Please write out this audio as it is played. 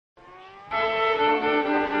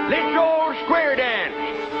Let's all square dance.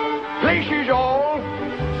 Places all.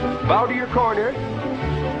 Bow to your corner.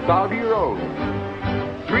 Bow to your own.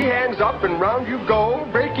 3 hands up and round you go.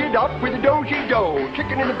 Break it up with a do-si-do.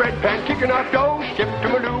 Chicken in the bread pan, kicking off dough. Step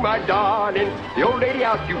to my darling. The old lady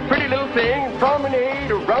out, you pretty little thing.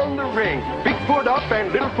 Promenade around the ring. Big foot up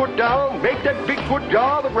and little foot down. Make that big foot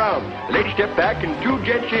jaw the ground. The lady step back and 2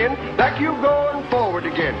 jets in. Back you go and forward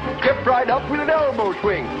again. Step right up with an elbow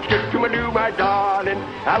swing. Step to my darling.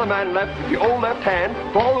 Alaman left with the old left hand.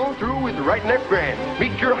 Follow through with the right and left grand.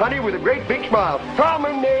 Meet your honey with a great big smile.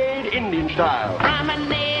 Promenade Indian style.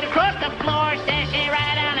 Promenade across the floor, sashay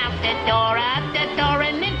right on out the door,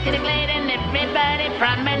 and into the glade, and everybody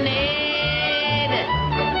promenade.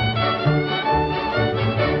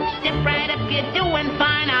 Step right up, you're doing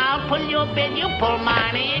fine. I'll pull your bed, you pull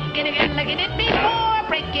mine. You get it again like you did before.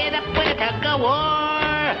 Break it up with a tug of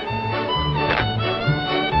war.